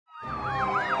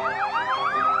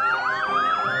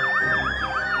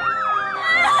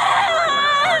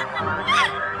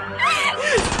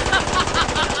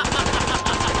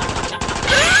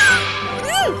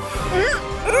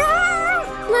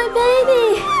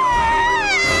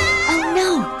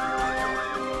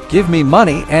Give me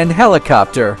money and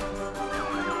helicopter.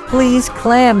 Please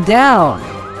clam down.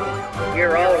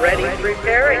 You're already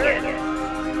preparing it.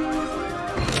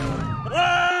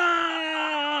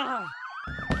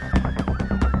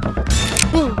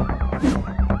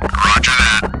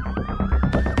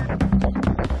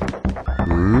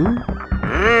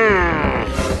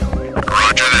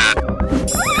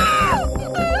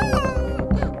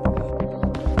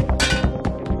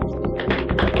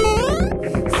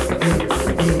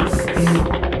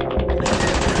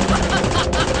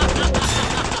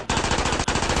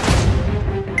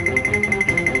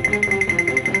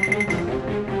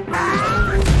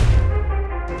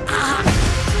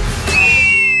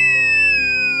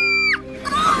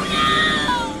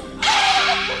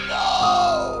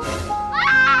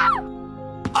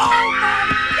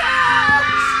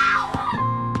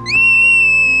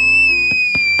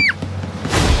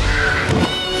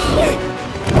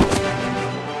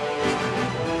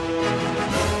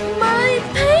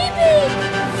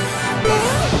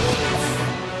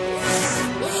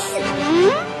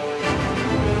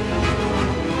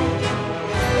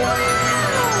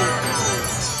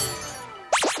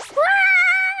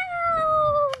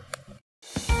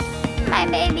 My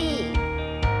baby.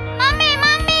 Mommy,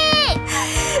 mommy!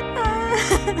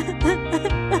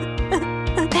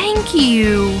 Thank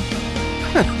you.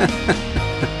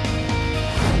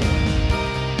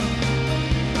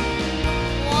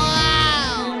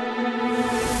 Wow!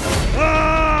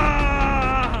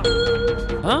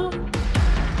 Huh?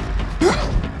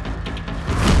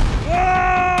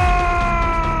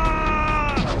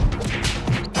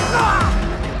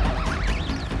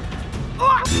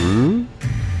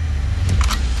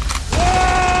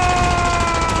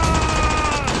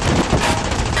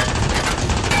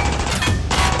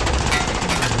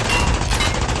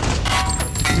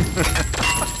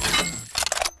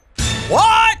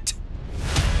 What?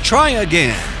 Try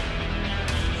again.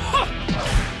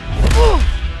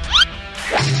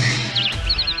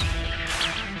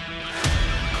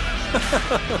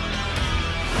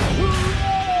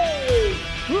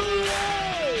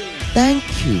 Thank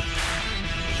you.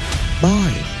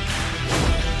 Bye.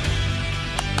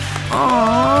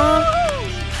 Aww.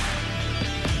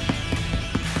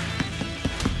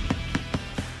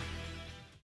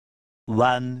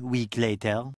 1 week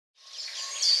later.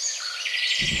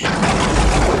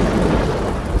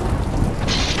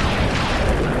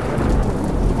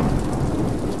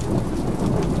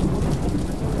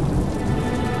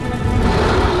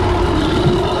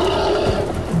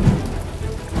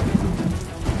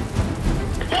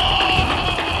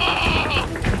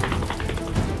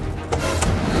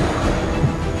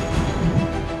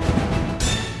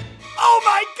 Oh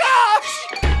my gosh!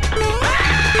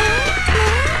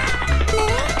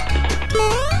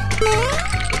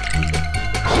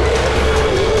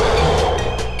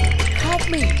 Help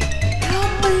me!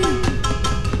 Help me!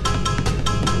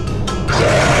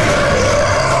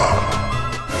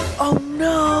 Oh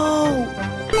no!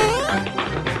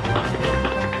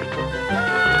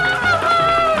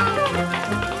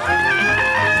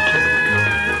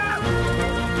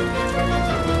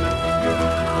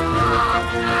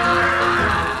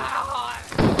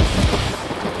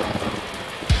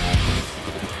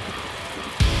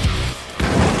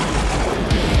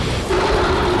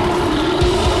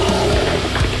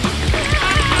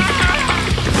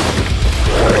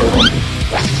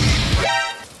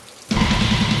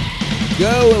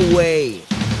 Go away!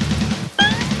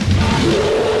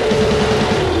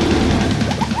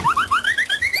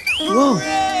 Whoa!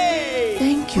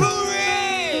 Thank you!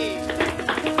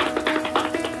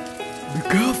 Be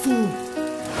careful!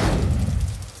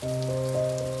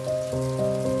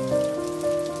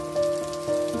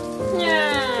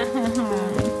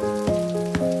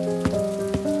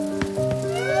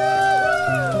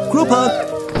 Group hug.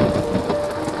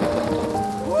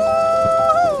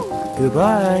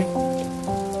 Goodbye!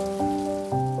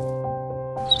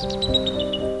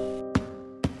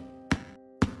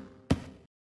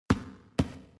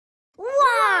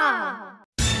 Wow!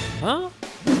 Huh?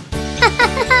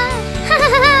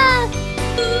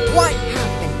 What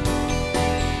happened?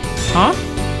 Huh?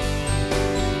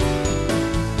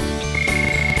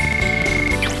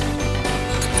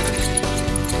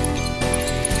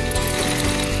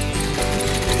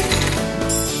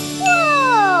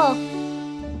 Whoa!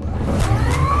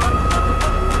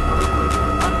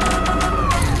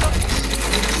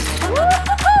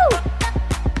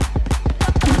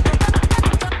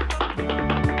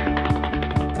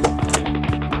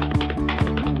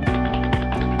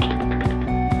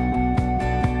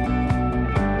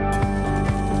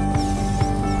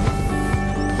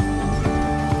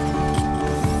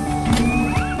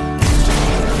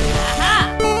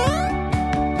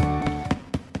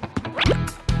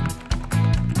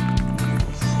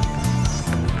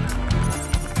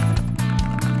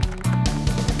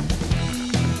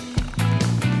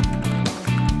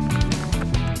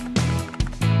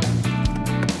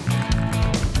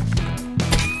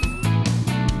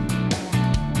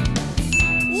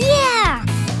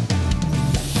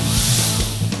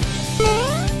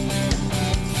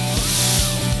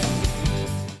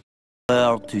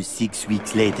 4 to 6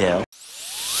 weeks later.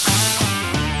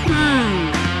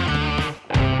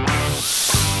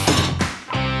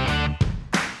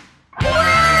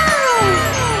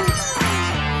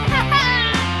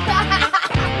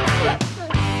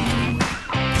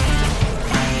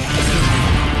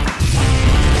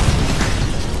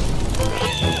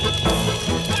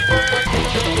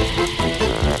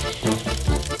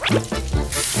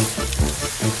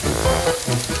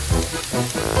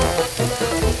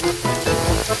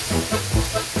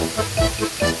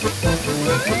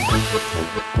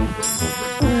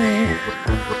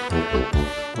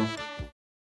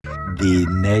 The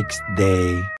next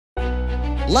day.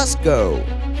 Let's go.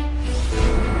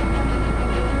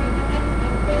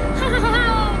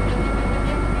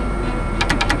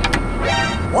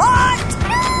 What?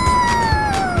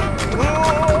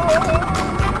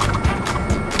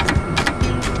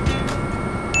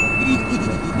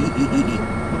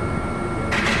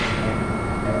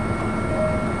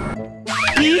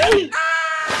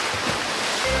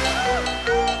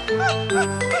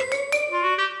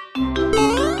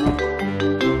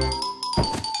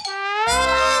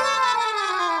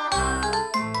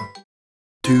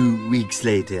 2 weeks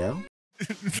later.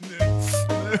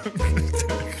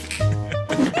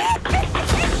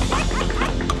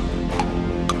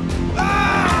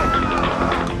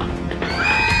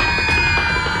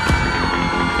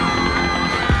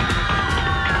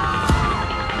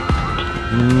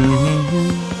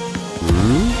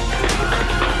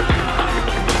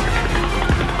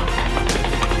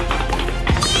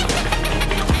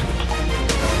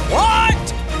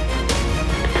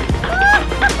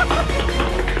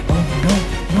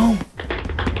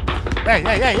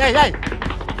 Hey!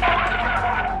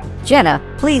 Jenna,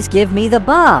 please give me the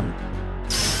bomb.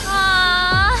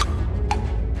 Aww.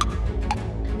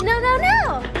 No.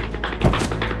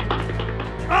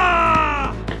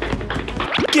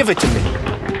 Give it to me.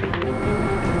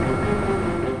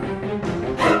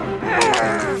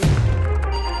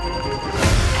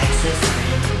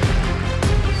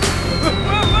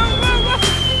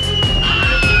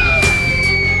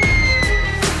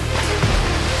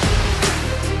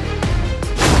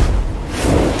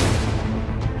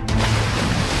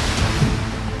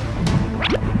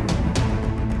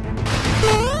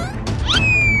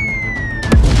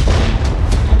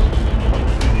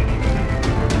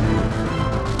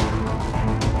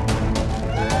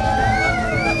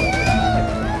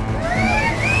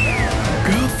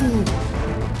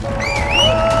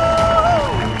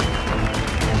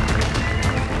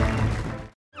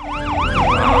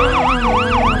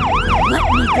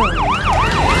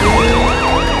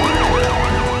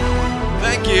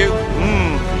 Thank you.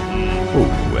 Oh,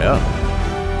 well.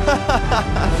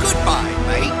 Goodbye,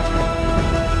 mate.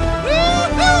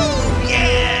 Woohoo!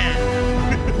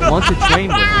 Yeah! Want to train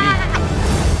with me?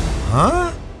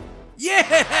 Huh?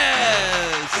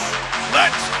 Yes!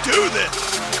 Let's do this!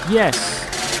 Yes.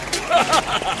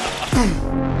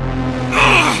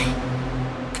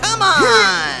 Come on!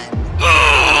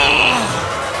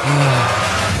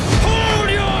 Hold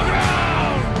your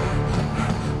ground!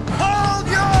 Hold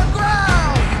your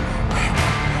ground!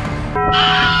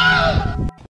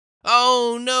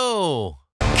 Oh no!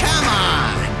 Come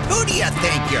on! Who do you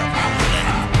think you're fooling?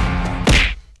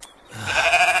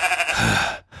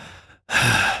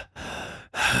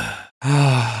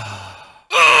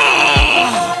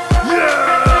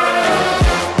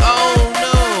 Oh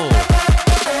no!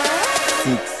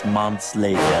 6 months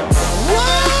later.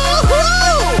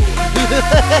 Woohoo!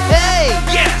 Hey!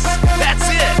 Yes! That's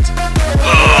it!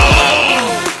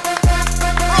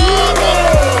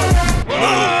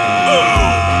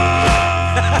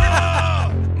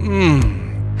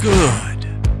 Good.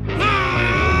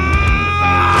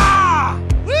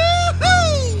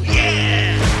 Woohoo!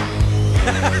 Yeah!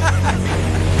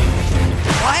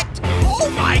 What? Oh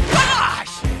my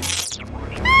gosh!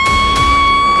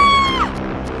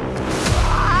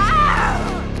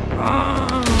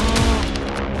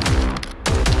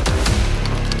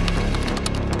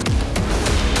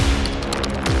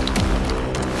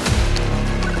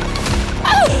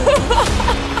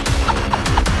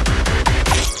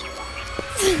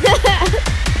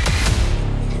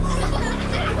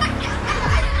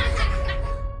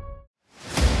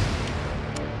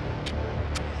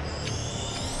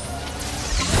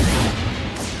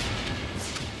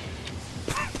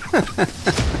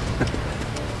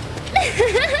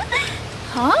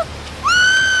 Huh?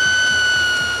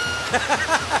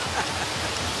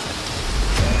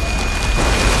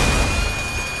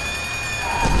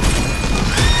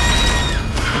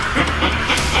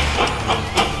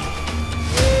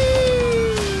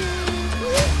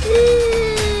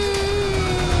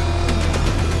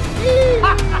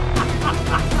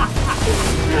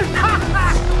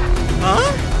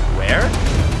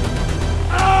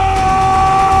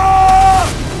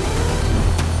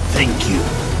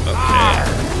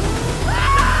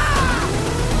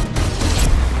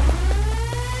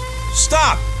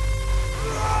 Stop!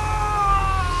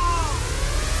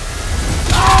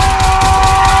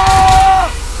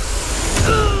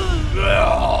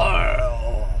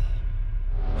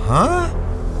 Huh?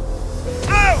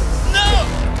 Oh, no!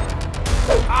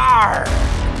 Arr!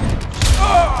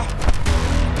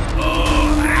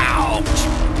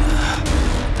 Ouch!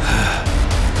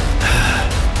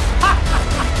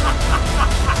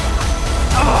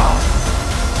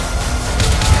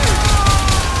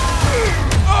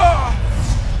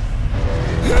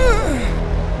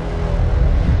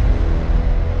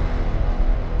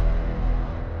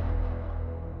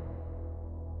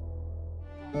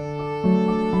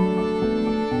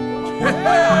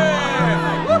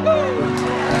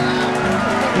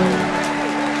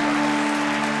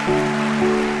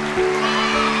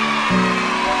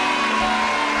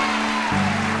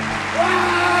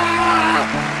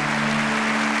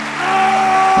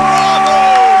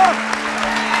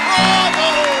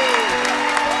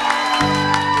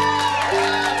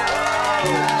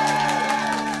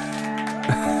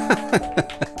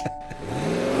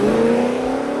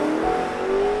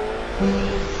 Ha